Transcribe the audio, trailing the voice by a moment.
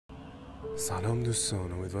سلام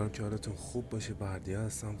دوستان، امیدوارم که حالتون خوب باشه. بردیه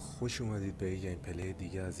هستم، خوش اومدید به یه گیم پلی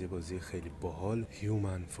دیگه از یه بازی خیلی باحال،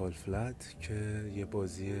 هیومن فال فلت، که یه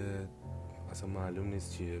بازی اصلا معلوم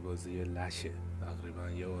نیست چیه، بازی لشه. تقریبا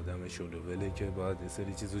یه آدم شلووله که باید یه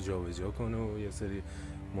سری چیزو جابجا کنه و یه سری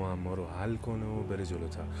معما رو حل کنه و بره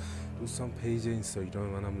جلوتر. دوستان پیج اینستاگرام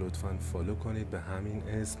منم لطفاً فالو کنید به همین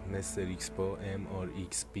اسم مستر ایکس با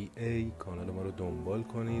MRXBA. کانال ما رو دنبال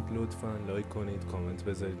کنید، لطفاً لایک کنید، کامنت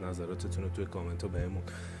بذارید، نظراتتون رو توی کامنت ها بهمون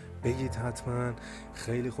بگید. حتما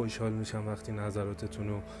خیلی خوشحال میشم وقتی نظراتتون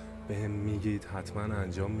رو بهم میگید. حتما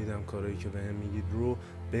انجام میدم کارهایی که بهم میگید رو.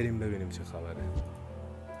 بریم ببینیم چه خبره.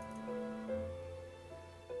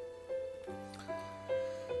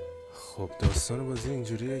 خب داستان بازی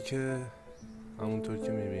اینجوریه که همونطور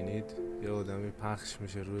که میبینید یه آدمی پخش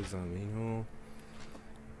میشه روی زمین و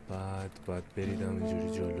بعد برید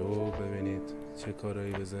همینجوری جلو، ببینید چه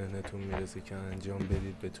کارهایی به ذهنتون میرسه که انجام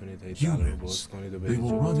بدید، بتونید هی در رو باز کنید و برید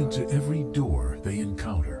جلو.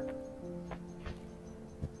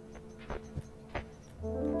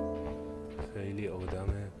 خیلی آدم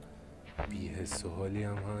بی‌حس و حالی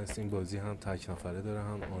هم هست. این بازی هم تک نفره داره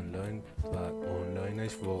هم آنلاین و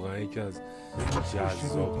آنلاینش واقعا یکی از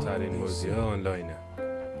جذاب ترین بازی ها آنلاینه.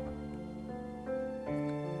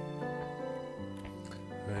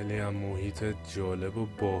 خیلی هم محیط جالب و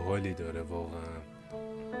باحالی داره واقعا.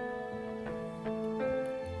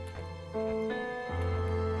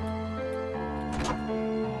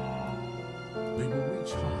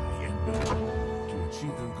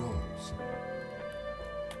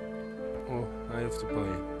 اوه نیفته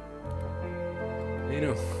پایین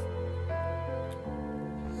اینو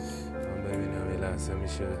من ببینم. یه لحظه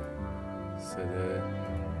میشه صدای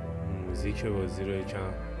موزیک بازی رو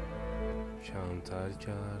یکم کمتر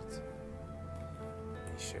کرد.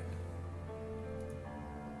 میشه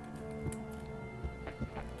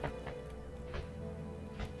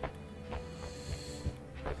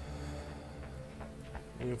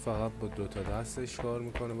این فقط با دوتا دستش کار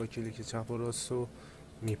میکنه، با کلیک چپ و راست و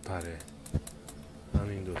میپره.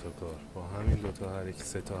 همین دوتا کار، با همین دوتا حرکت،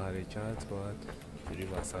 سه تا حرکت باید جوری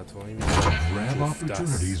وسط وای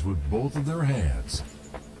opportunities with both of their hands.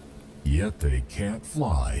 Yet they can't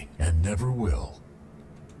fly and never will.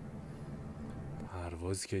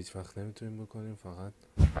 پرواز که هیچ وقت نمیتونیم بکنیم، فقط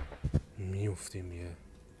میفتیم یه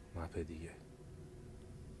مپ دیگه.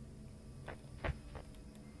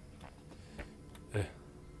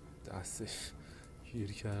 دستش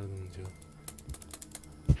گیر کرد اونجا.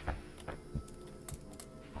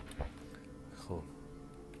 خب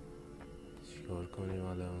چیکار کنیم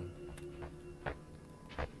الان؟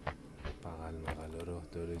 بغل مغلا راه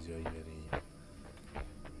داره جایی بریم؟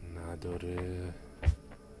 نداره.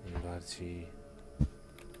 این بر چی؟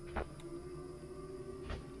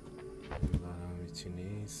 این بر هم هیچی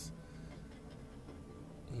نیست.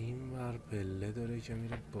 این بر پله داره که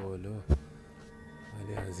میره بالا،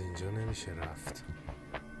 ولی از اینجا نمیشه رفت.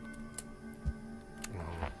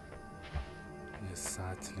 یه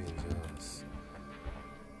سطل اینجاست.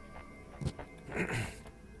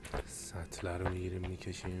 سطل رو میگیریم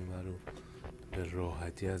میکشیم و رو به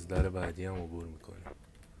راحتی از در بعدی هم عبور میکنیم.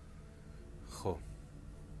 خب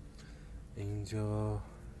اینجا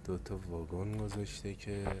دوتا واگن گذاشته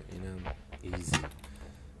که اینم ایزی.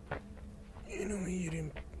 اینو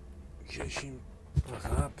میگیریم کشیم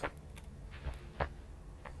عقب.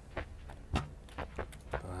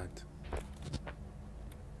 بعد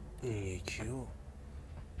این یکی رو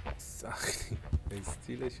سختی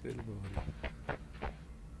استیلش خیلی باحاله.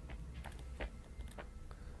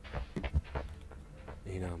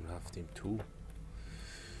 اینم رفتیم تو.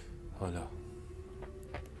 حالا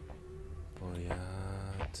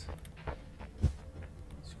باید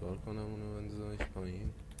چیکار کنم؟ اونو بندازمش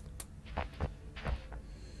پایین.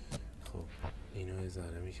 خب اینو یه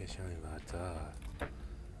ذره میکشم این برتر.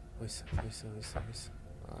 وایسا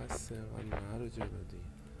بسه من نرو جلو دی.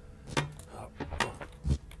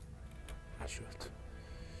 نشد.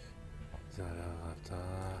 ذره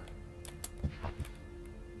عقب‌تر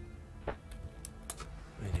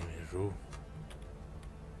بریم رو.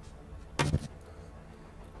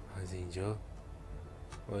 از اینجا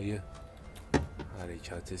با یه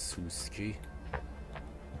حرکت سوسکی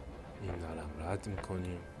این دارم رد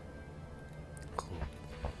میکنیم. خب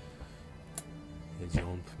یه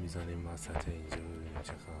جامپ میزنیم وسط اینجا ببینیم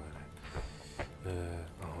چه خبره.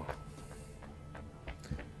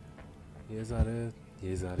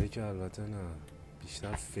 یه ذره که البته نه،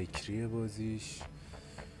 بیشتر فکریه بازیش.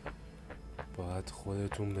 باید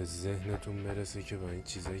خودتون به ذهنتون برسه که با این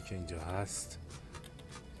چیزایی که اینجا هست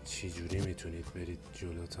چی جوری میتونید برید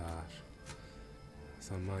جلوتر.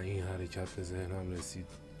 مثلا من این حرکت به ذهنم رسید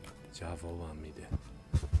جوابم میده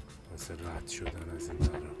واسه رد شدن از این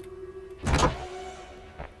درا.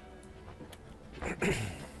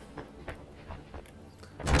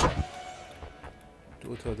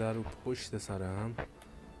 دو تا در رو پشت سر هم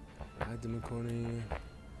رد میکنی.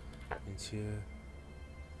 این چیه؟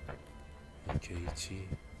 این که هیچی.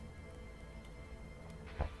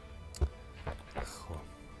 خب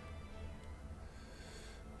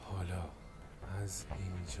حالا از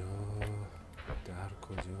اینجا در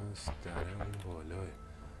کجاست؟ در اون بالاه.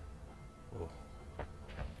 اوه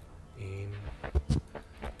این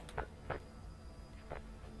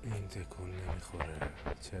تکون نمیخوره.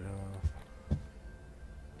 چرا؟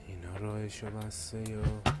 اینا راهشو بسته یا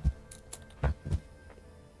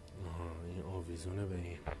این آویزونه به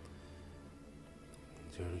این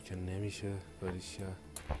اینجا رو که نمیشه کاریش کرد.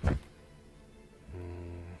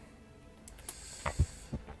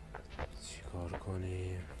 چیکار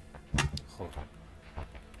کنی؟ خب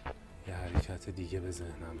یه حرکت دیگه به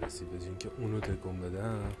ذهنم رسید. به جای اینکه اونو تکون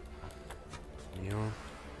بدم میام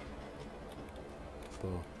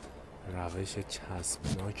با روش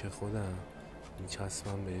چسبناک خودم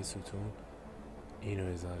میچسبم به یه ستون، اینو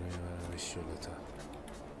یه ذره میبرمش جلوتر.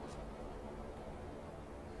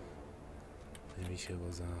 نمیشه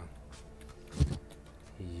بازم.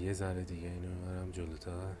 یه ذره دیگه اینو میبرم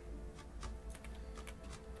جلوتر.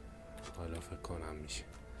 حالا فکر کنم میشه.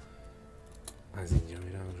 از اینجا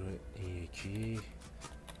میرم روی این یکی،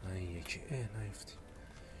 این یکی نیفتی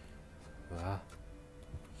و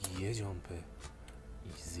یه جامپ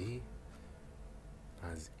ایزی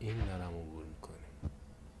از این درم عبور میکنیم.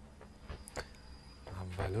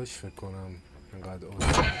 اولاش فکر کنم اینقدر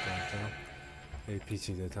آسان کردم هی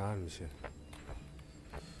پیچیده تر میشه.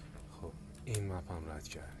 خب این مپ هم رد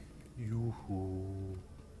کردیم. یوهو.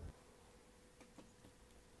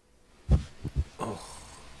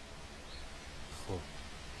 خب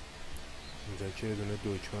اینجا که یه دونه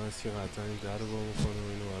دکمه هست که قطعا این در رو با میکنه و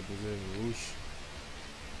اینو باید بذاریم روش.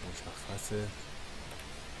 مشخصه.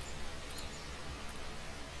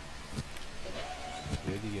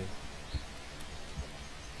 یه دیگه.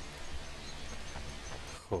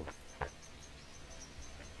 خب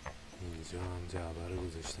اینجا هم جعبه رو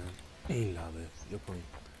گذاشتم این لبه. بیا پایین،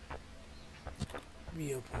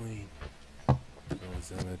 بیا پایین،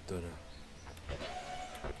 لازمت دارم.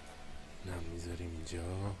 اینم میذاریم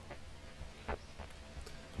اینجا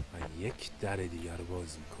و یک در دیگر رو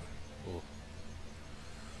باز میکنیم. اوه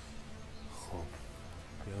خب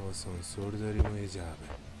یا آسانسور داریم و یه جعبه.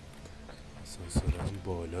 آسانسور هم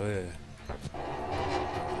بالاه.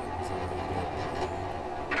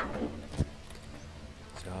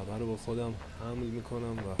 جعبه رو با خودم حمل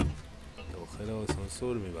میکنم و داخل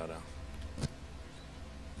آسانسور میبرم.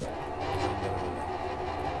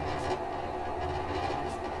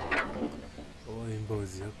 بابا این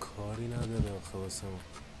بازی ها کاری نداره آخه واسه ما.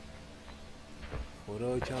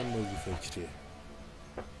 خوراکم بازی فکریه،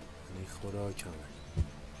 یعنی خوراکمه.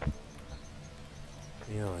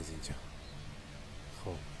 میام از اینجا.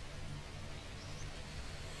 خب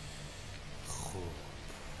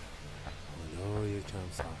حالا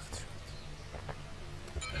یکم سخت شد.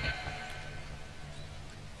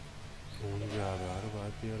 اون جعبه رو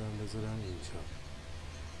باید بیارم بذارم اینجا.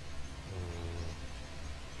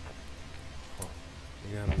 خب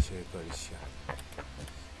اینم میشه کاریش کرد.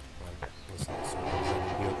 آسانسور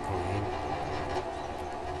بزنیم بیاد پایین.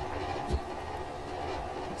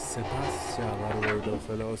 سپس جعبه رو باید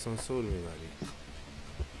داخل آسانسور میبریم.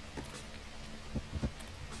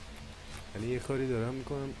 ولی یه کاری دارم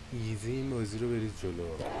میکنم ایزی این بازی رو برید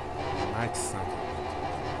جلو، مکس نکنید.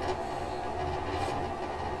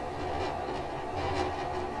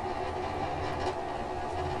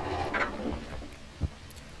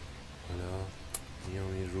 حالا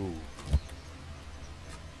میام این رو،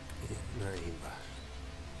 نه این بر،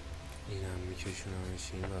 اینم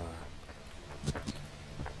میکشونمش این بر،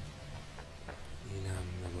 اینم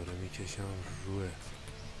دوباره میکشم روی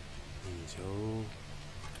اینجا و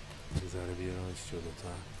یه ذره بیارمش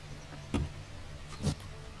جلوتر.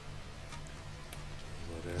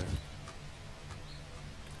 دوباره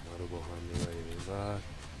ما رو با هم میبریم این بر،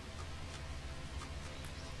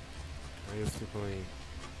 نیفتی پایین.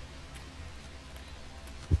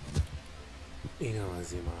 این هم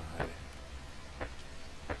از این مرحله.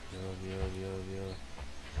 بیا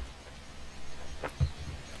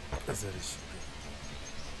بذارش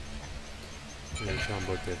یکم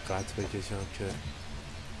با دقت بکشم که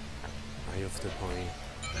نیفته پایین.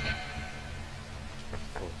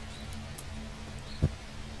 خب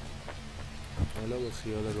حالا با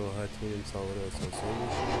خیال راحت میریم سوار آسانسور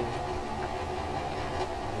میشیم،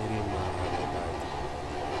 میریم مرحله بعدی.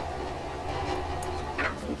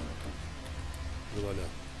 برو بالا.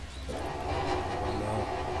 بالا.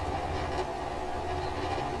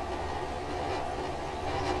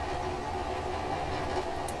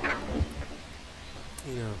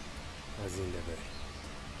 اینم از این لبه.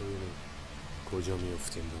 ببینیم کجا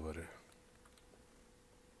میفتیم دوباره.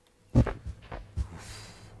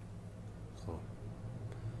 خب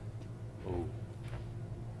او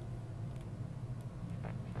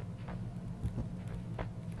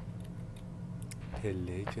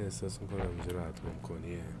پله‌ای که احساس میکنم اینجا رو حتم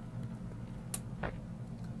کنیه.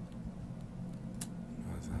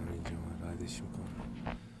 از همینجا من ردش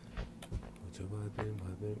میکنم. کجا باید بریم؟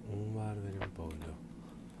 باید بریم اون ور، بریم بالا.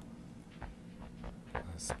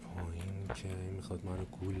 از پایین که میخواد منو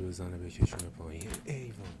گول بزنه بکشونه پایین.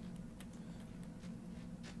 ایوان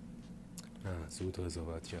نه زود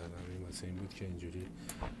قضاوت کردم. این واسه این بود که اینجوری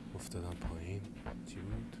افتادم پایین. چی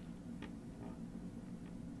بود؟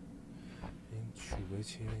 این چوبه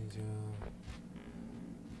چیه اینجا؟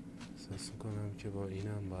 احساس میکنم که با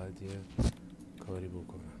اینم باید یه کاری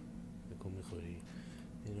بکنم. بکن میخوری؟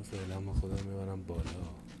 اینو فعلا ما خودم میبرم بالا.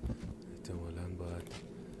 احتمالاً باید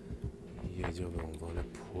یه جا به عنوان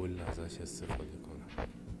پل ازش استفاده کنم.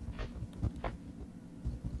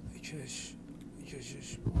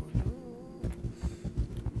 کشش بالا.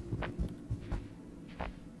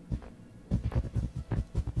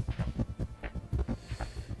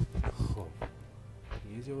 خب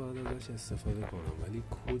یه جا باید ازش استفاده کنم ولی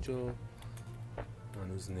کجا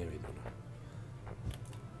هنوز نمیدونم.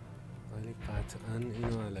 ولی قطعا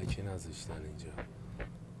اینو الکی نذاشتن اینجا.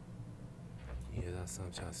 یه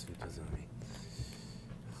دستم چسبید به زمین.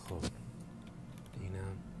 خب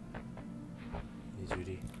اینم یه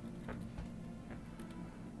جوری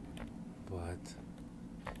باید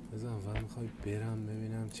بذار اول میخوای برم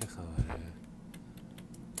ببینم چه خبره،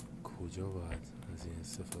 کجا باید از این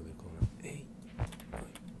استفاده کنم. ای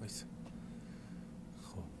وایسا.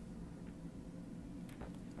 خب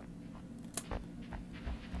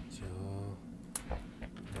جا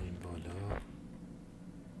این بالا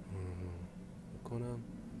کنم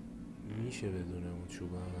میشه بدون اون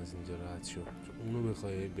چوبه هم از اینجا رد شد. اونو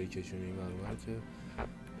بخوای بکشونی این برابر که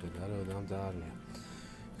پدر آدم در میاد.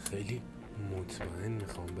 خیلی مطمئن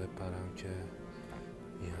میخوام بپرم که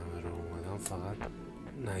این همه رو اومدم فقط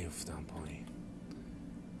نیفتم پایین.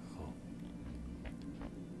 خب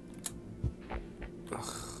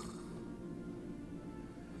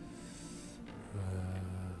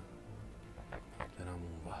برم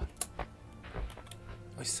اون بر.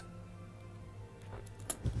 وایسا.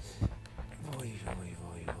 وای وای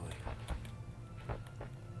وای وای.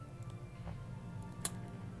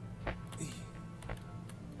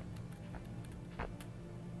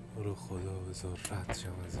 برو خدا بذار رد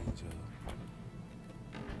شم از اینجا.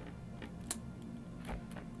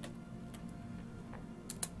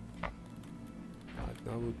 بد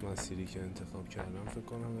نبود مسیری که انتخاب کردم فکر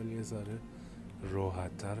کنم، ولی یه ذره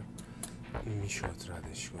راحت تر میشد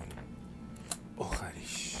ردش کنیم.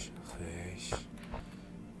 آخریش خیش.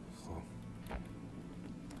 خب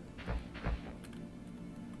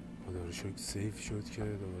خدا رو شکر سیف شد که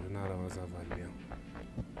دوباره نرم از اول بیام.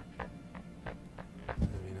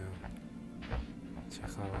 ببینم چه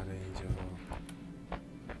خبره اینجا.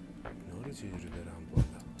 اینا رو چجوری برم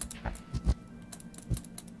بالا؟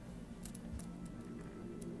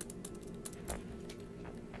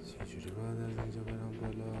 چجوری باید از اینجا برم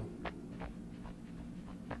بالا؟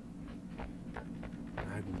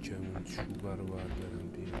 نگو که اون چوبه رو باید برم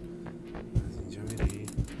بیام. از اینجا میری؟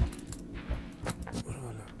 برو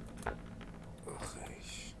بالا.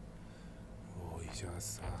 آخیش وای چه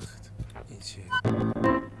سخت. این چیه؟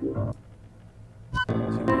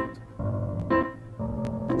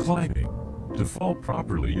 Climbing. To fall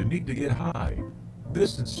properly, you need to get high.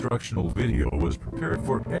 This instructional video was prepared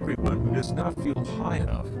for everyone who does not feel high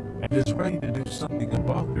enough and is ready to do something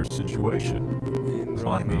about their situation.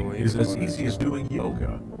 Climbing is as easy as doing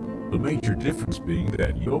yoga. The major difference being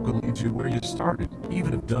that yoga leads you where you started,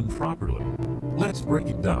 even if done properly. Let's break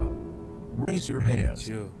it down. Raise your hands.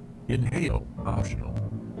 Inhale, optional.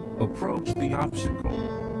 Approach the obstacle.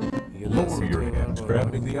 Lower your hands,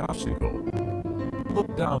 grabbing the obstacle.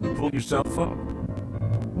 Look down to pull yourself up.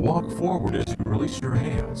 Walk forward as you release your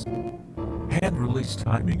hands. Hand release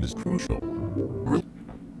timing is crucial.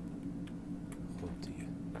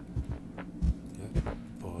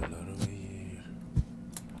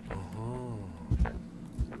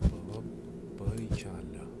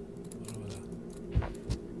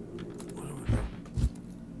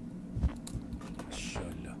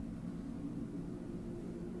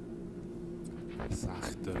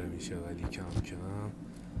 سخت داره میشه ولی کم کم.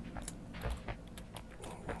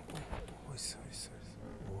 وایسا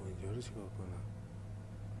اینجا رو چیکار کنم؟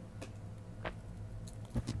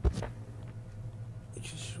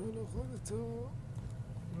 بالا خودتو.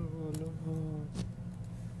 بالا.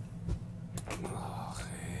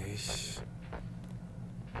 خیش.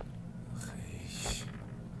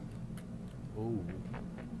 اوه.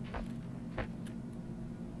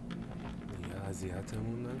 دیگه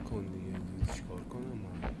اذیتمون نکن دیگه. چیکار کنم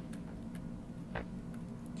من؟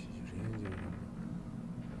 چجوری اینجا برم؟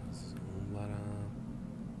 از اون برم.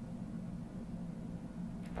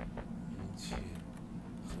 این چیه؟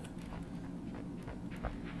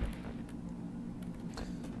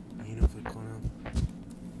 اینو فکر کنم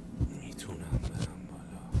میتونم برم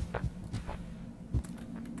بالا.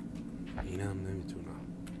 اینم نمیتونم.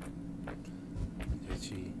 اینجا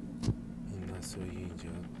چی؟ این دستایی اینجا.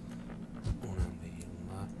 اونم بگیر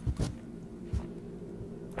اونور.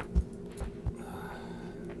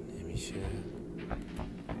 نمیشه.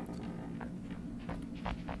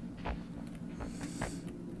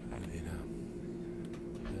 ببینم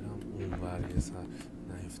برم اونور یه سر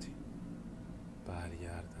نیفتی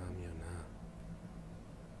برگردم یا نه.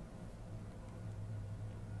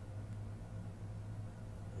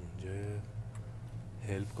 اونجا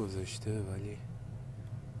هلپ گذاشته ولی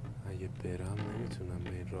اگه برم نمیتونم به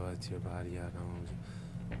این راحتی برگردم اونجا.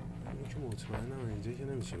 این که مطمئنم اینجا که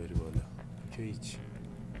نمیشه بری بالا که هیچ.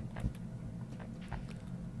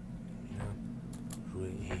 میرم روی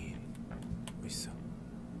این ویسا.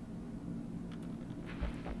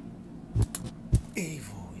 ای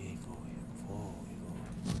وای ای وای وای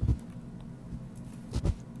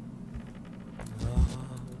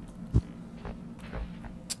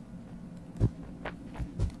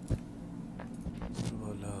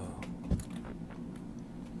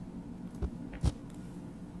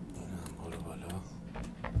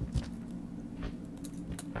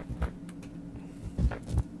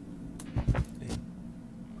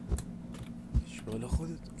بالا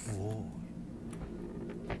خودت. وای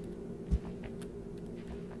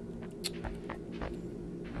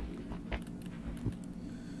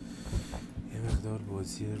یه مقدار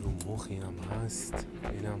بازی رو مخی هم هست.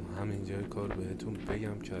 اینم همینجای کار بهتون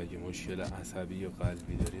بگم که اگه مشکل عصبی یا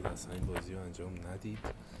قلبی دارید اصلا این بازی رو انجام ندید،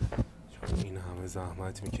 چون این همه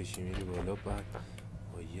زحمت میکشی میری بالا، بعد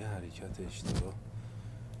با یه حرکت اشتباه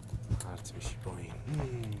پرت میشی با این.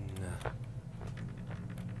 نه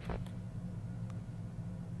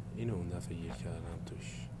اینو اون دفعه گیر کردم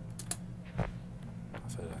توش،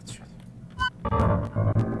 فرد شد.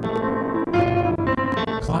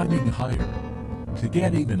 Climbing higher. To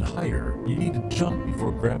get even higher, you need to jump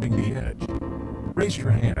before grabbing the edge. Raise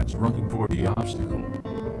your hands running toward the obstacle.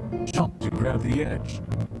 Jump to grab the edge.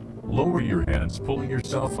 Lower your hands, pulling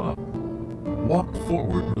yourself up. Walk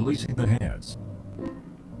forward, releasing the hands.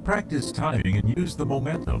 Practice timing and use the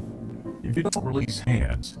momentum. If you don't release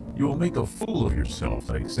hands, you will make a fool of yourself,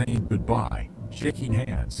 like saying goodbye, shaking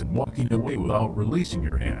hands, and walking away without releasing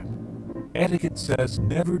your hand. Etiquette says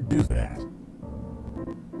never do that.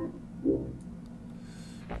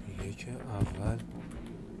 میگه که اول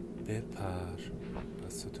بپر،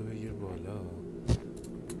 دستتو بگیر بالا.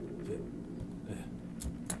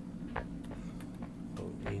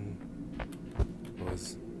 خب این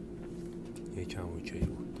باز یکم اوکی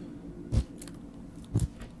بود.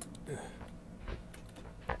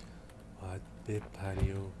 باید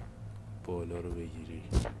بپری و بالا رو بگیری.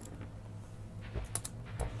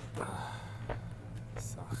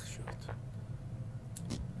 سخت شد.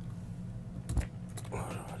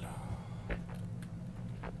 آره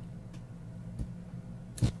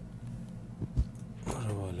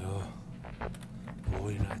بالا.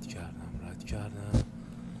 وای رد کردم.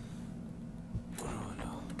 برو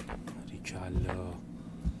بالا. ریکلا.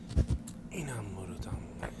 اینم برو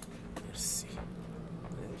تمومه.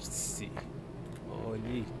 مرسی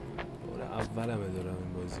عالی. بار اولمه دارم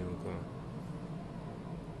این بازی میکنم.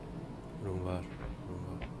 رونور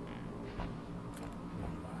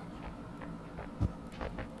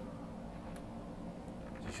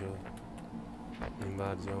چی شد؟ این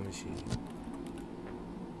برجا میشی.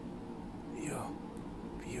 بیا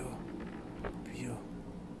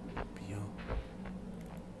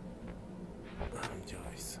همینجا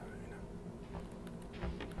ایسا ببینم.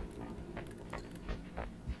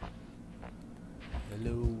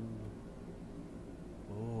 هلو.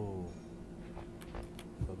 اوه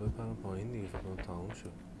با بپرم پایین دیگه، فکرم تموم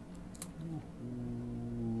شد.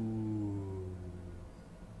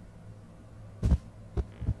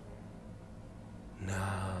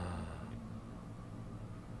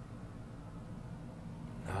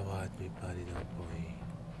 نباید میپریدم پایین.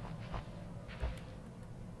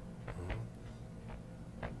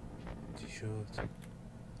 چی شد؟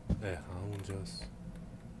 همونجاست.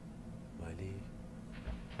 ولی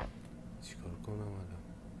چیکار کنم الان؟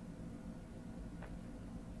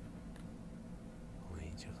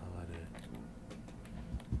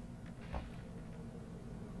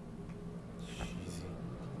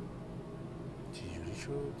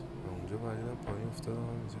 شد و اونجا پریدم پایین افتادم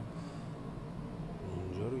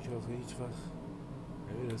اونجا رو که آخه هیچ وقت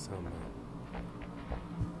نمیرسم من،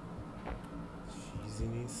 چیزی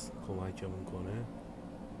نیست کمکمون کنه.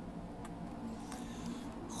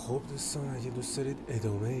 خب دوستان اگه دوست دارید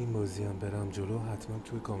ادامه این بازی هم برم جلو حتما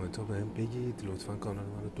توی کامنت ها بهم بگید. لطفا کانال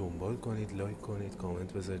من رو دنبال کنید، لایک کنید،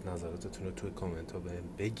 کامنت بذارید، نظراتتون رو توی کامنت ها بهم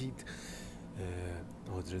بگید.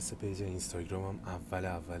 آدرس پیج اینستاگرامم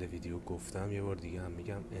اول ویدیو گفتم، یه بار دیگه هم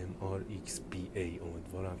میگم MRXBA.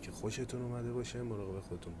 امیدوارم که خوشتون اومده باشه. مراقب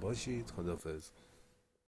خودتون باشید. خداحافظ.